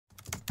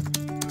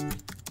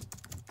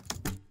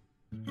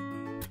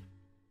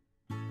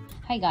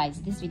Hi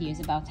guys, this video is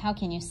about how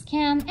can you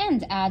scan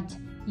and add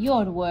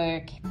your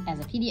work as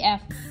a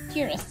PDF to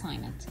your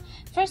assignment.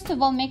 First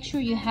of all, make sure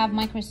you have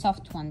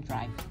Microsoft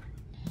OneDrive.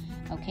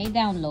 Okay,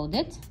 download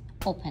it,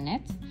 open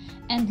it,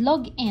 and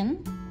log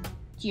in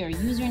to your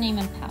username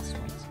and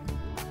password.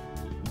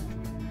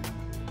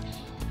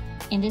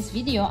 In this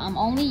video, I'm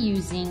only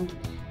using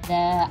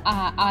the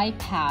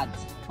iPad,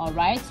 all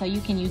right? So you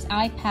can use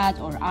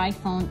iPad or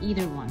iPhone,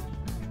 either one.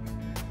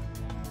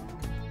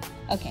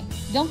 Okay,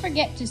 don't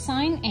forget to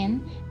sign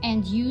in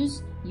and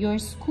use your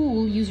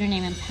school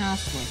username and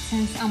password.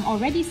 Since I'm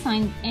already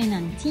signed in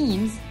on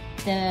Teams,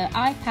 the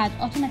iPad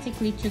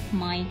automatically took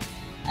my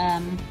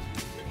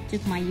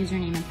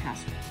username and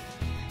password.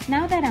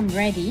 Now that I'm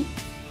ready,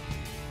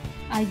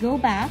 I go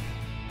back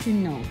to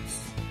Notes.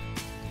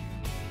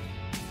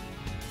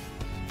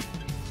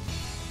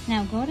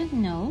 Now go to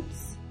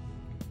Notes,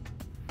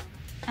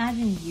 add a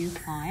new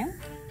file,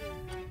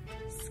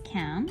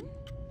 scan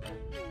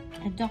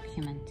a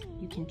document.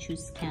 You can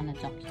choose scan a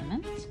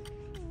document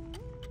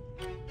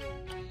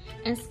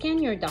and scan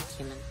your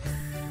document.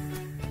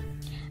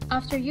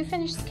 After you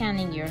finish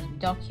scanning your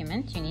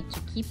document, you need to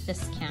keep the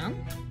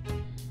scan.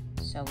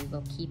 So we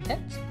will keep it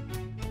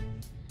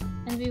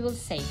and we will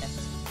save it.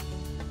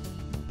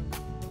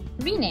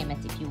 Rename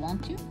it if you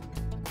want to. You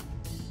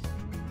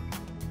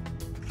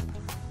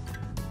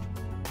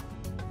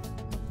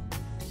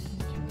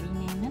can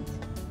rename it.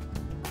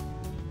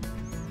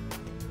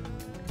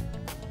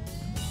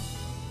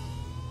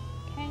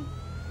 Okay.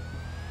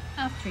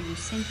 After you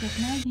save it,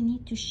 now you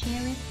need to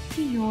share it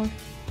to your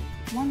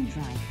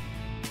OneDrive.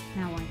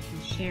 Now I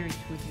can share it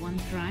with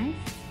OneDrive.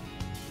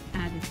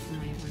 Add it to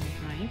my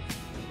OneDrive.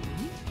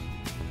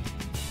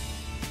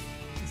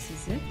 This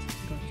is it.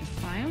 Go to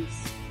Files.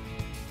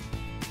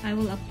 I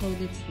will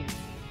upload it here.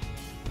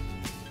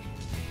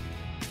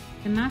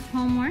 The math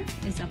homework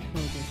is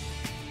uploaded.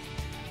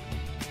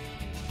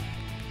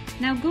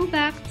 Now go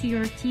back to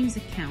your Teams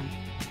account.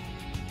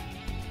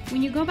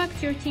 When you go back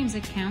to your Teams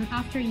account,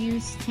 after you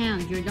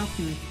scanned your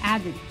document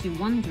added to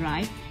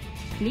OneDrive,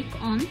 click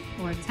on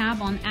or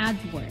tab on Add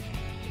Work.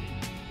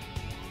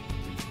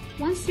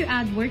 Once you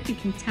add work, you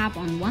can tap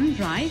on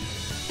OneDrive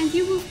and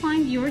you will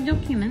find your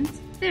document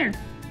there.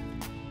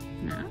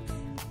 Math,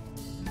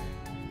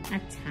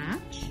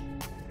 attach,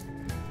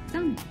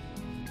 done.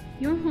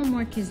 Your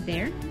homework is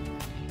there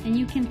and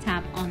you can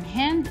tap on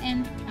Hand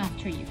In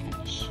after you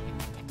finish.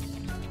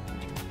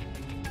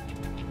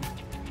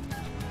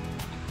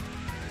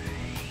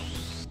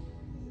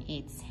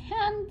 It's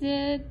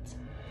handed.